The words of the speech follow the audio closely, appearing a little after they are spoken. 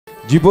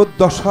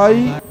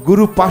জীবদ্দশায়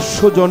গুরু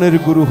 500 জনের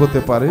গুরু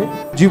হতে পারে,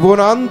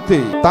 জীবনান্তে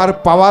তার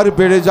পাওয়ার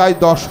বেড়ে যায়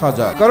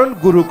 10,000, কারণ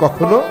গুরু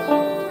কখনো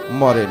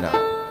মরে না।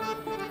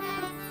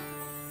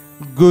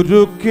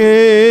 গুরুকে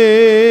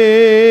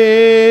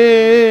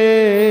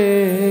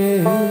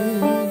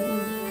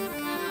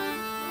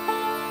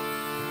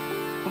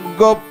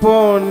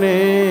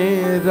গোপনে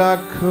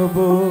রাখব,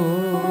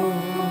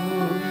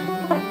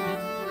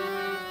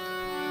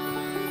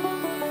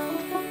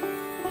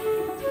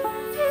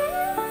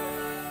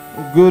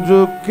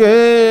 গুরুকে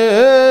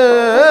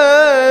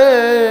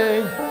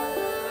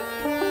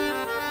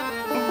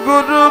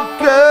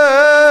গুরুকে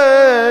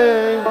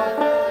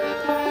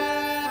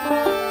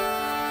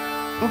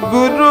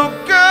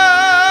গুরুকে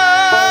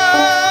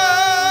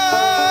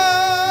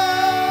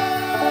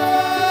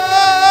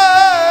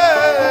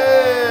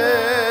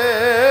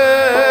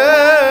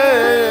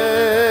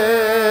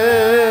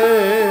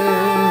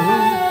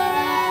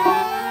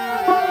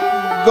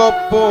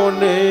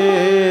গোপনে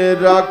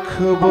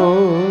রাখব।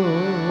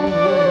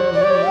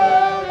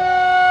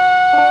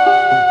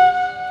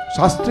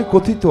 শাস্ত্রে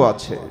কথিত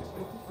আছে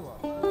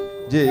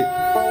যে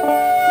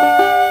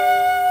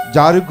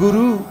যার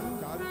গুরু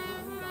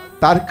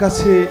তার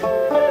কাছে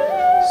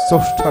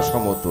স্রষ্টা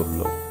সমতুল্য।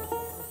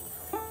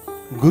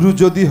 গুরু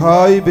যদি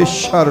হয়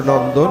বেশ্যার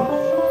নন্দন,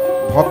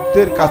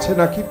 ভক্তের কাছে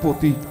নাকি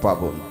পতিত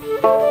পাবন।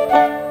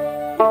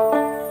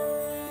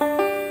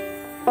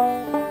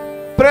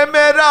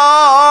 প্রেমের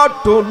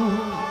আটন,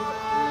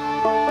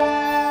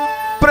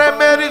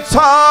 প্রেমের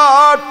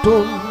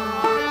ছাটন,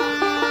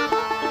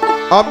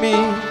 আমি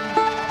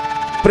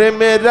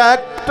প্রেমের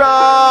একটা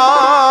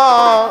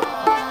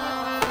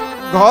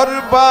ঘর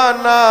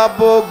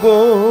বানাবো গো।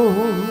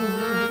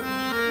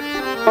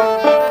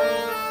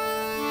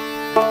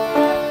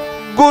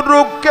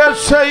 গুরুকে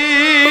সেই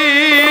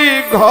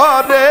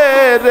ঘরে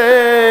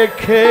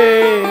রেখে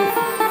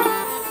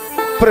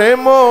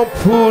প্রেম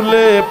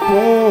ফুলে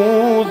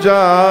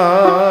পূজা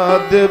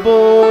দেব।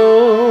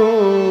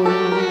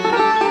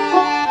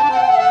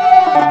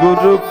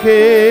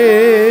 গুরুকে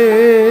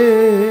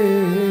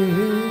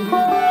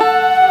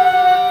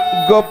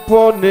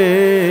গোপনে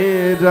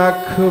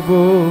রাখব।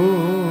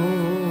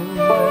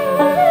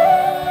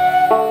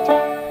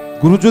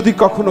 গুরু যদি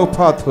কখনো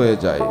ওফাত হয়ে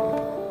যায়,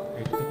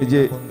 এই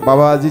যে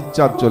বাবা আজিজ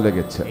চাঁদ চলে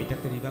গেছে,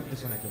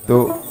 তো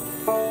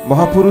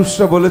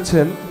মহাপুরুষরা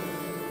বলেছেন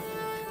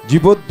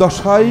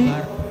জীবদ্দশায়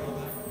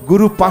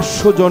গুরু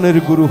 500 জনের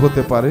গুরু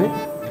হতে পারে,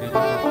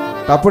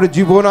 তারপরে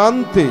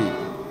জীবনান্তে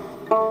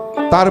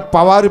তার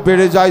পাওয়ার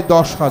বেড়ে যায়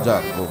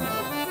 10,000 গুণ,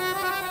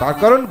 তার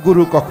কারণ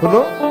গুরু কখনো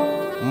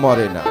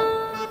মরে না।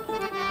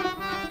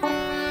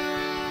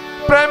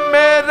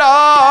 প্রেমের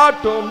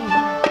আটন,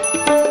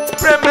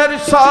 প্রেমের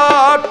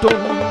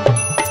সাটন,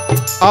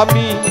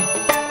 আমি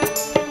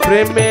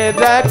প্রেমের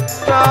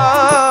একটা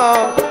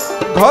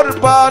ঘর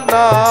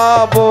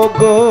বানাবো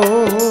গো।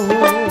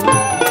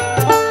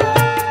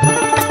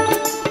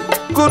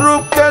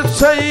 গুরুকে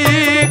সেই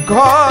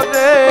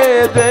ঘরে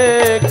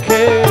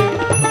রেখে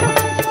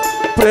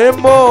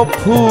প্রেম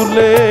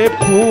ফুলে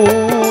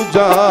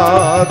পূজা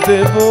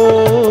দেব।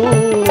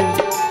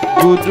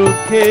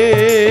 গুরুকে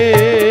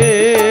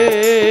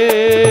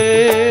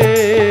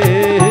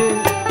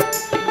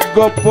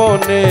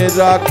গোপনে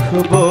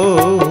রাখব।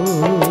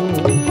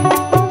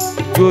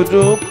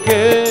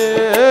 গুরুকে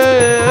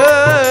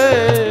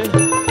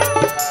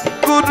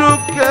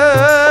গুরুকে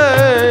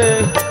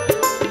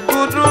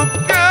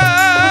গুরুকে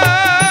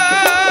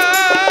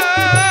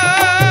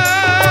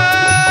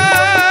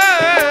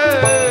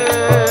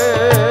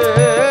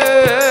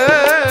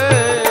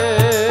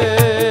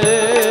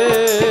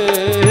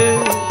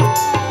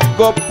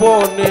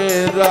গোপনে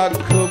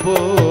রাখব।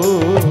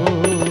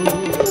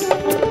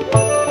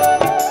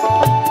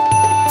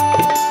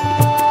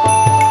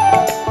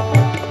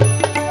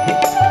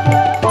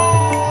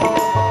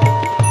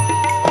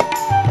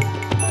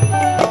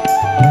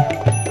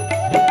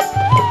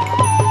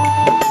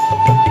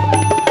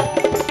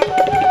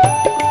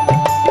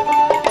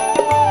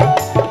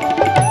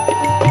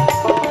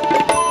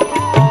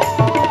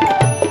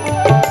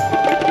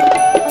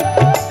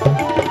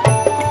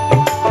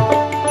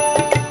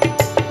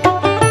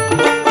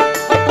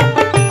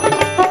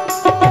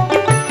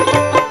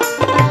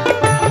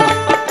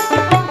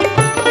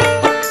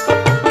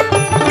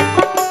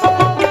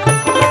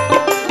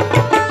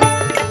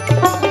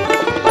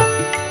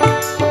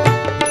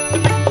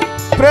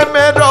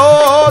 প্রেমের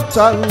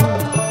চাল,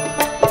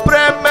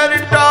 প্রেমের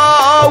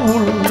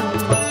ডাউল,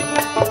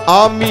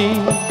 আমি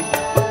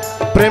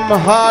প্রেম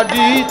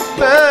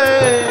হারিতে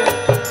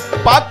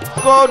পাক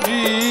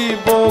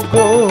করিব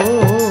গো।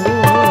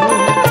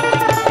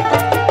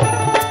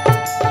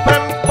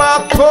 প্রেম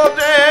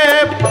পাথরে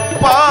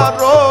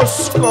পারস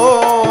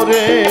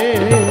করে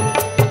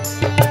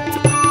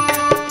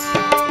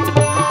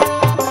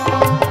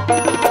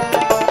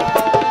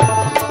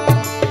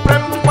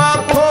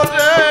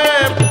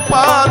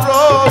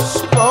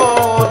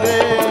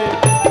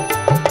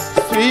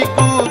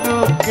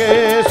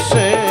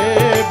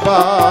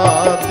সেবা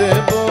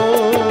দেব।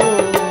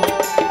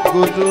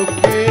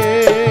 গুরুকে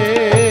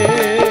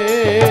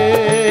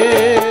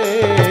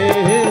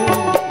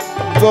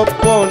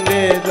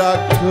গোপনে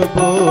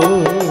রাখবো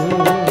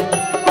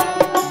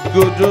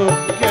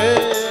গুরুকে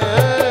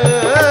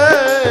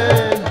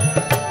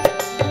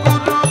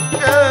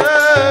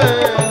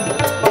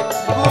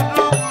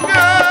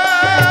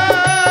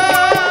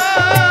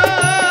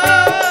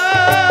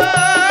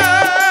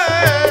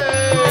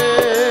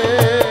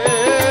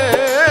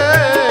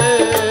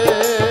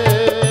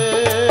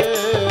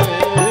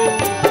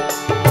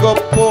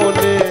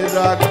গোপনে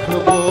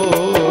রাখবো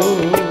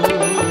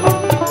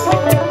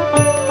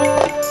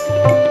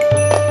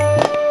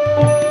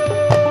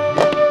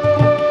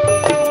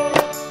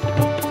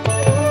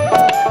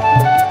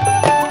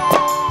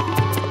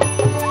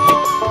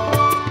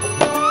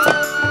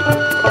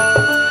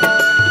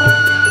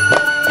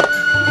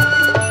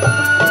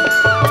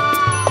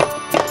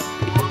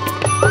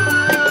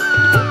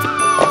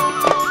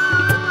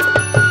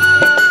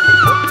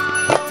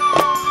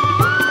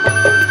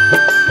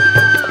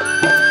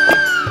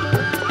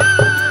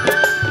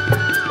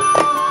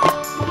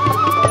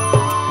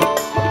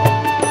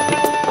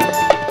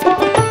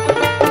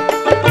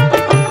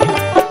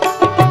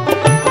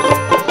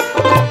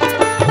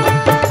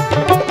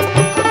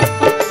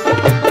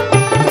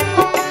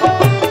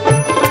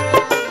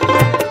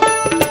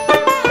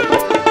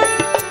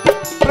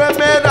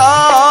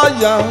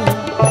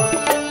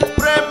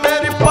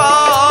প্রেমের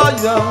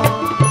পায়া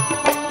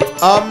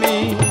আমি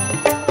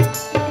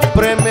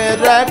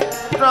প্রেমের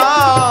একটা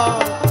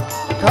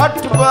ঘাট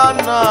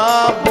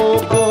বানাবো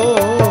গো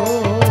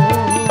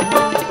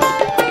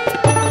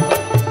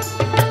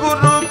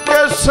গুরুকে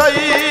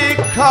সেই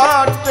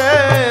ঘাটে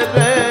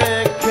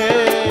রেখে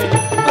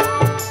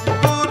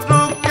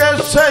গুরুকে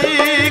সেই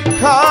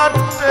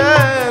ঘাটে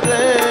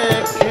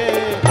রেখে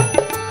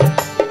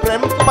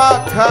প্রেম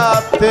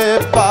পাখাতে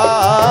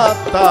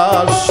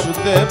বাতাস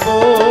দেব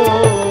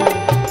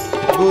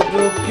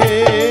গুরুকে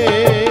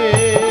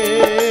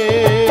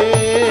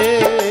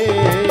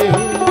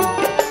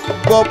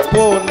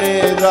গোপনে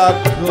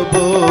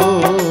রাখবো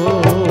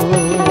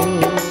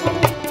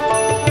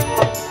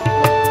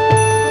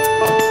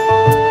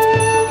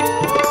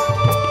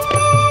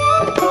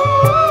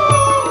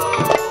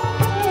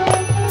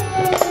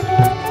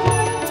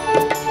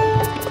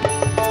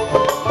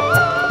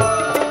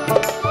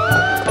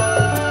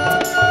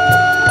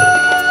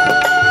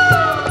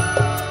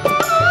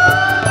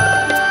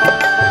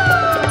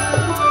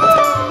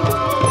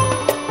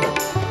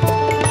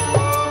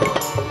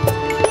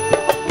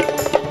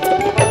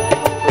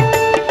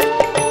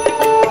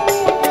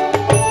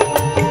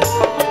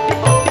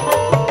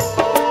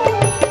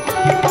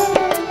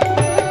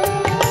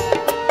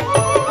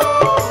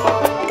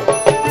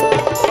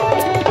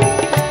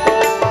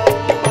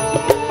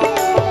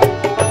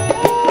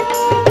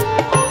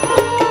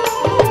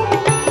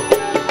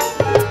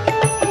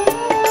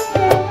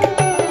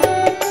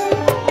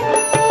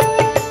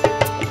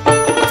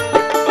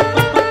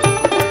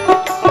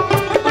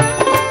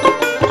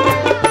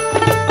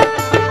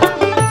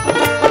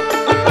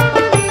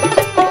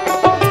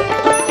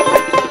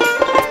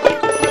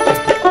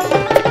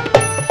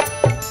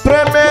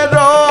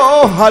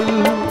হাল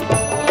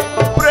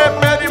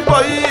প্রেমের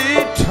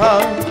বৈঠা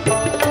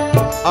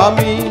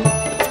আমি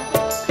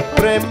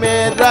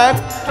প্রেমের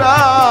একটা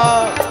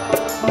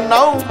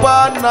নাও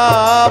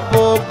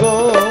বানাবো গো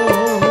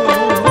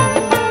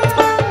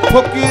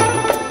ফকির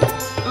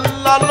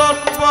লালন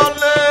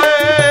বলে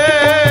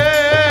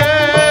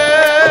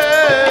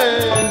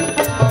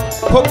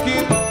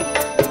ফকির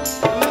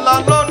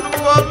লালন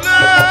বলে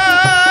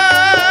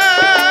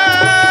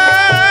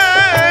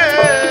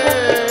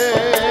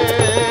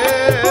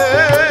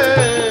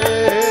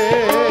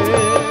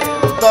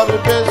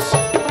দরবেশ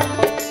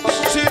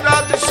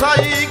সিরাজ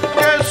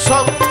শাহীকে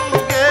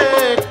সঙ্গে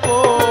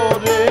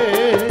করে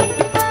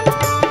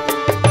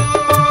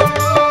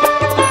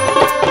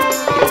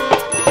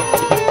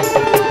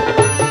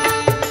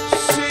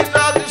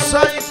সিরাজ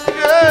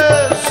শাহীকে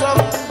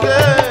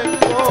সঙ্গে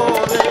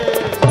করে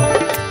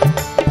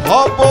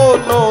ভব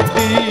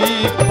নদী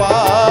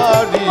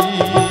পাড়ি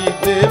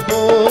দেব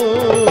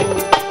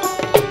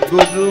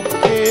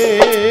গুরুকে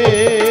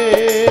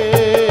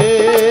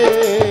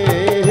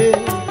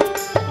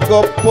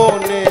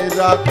গোপনে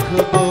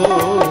রাখবো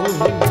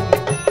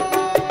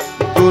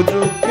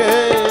গুরুকে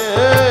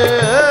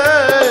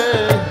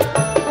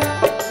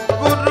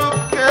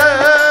গুরুকে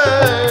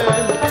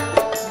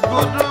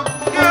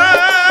গুরুকে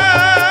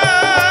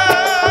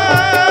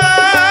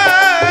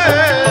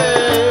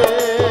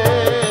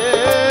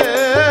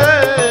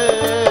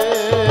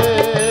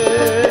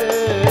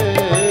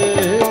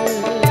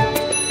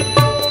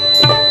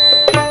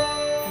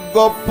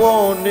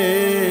গোপনে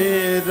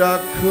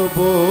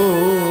রাখবো।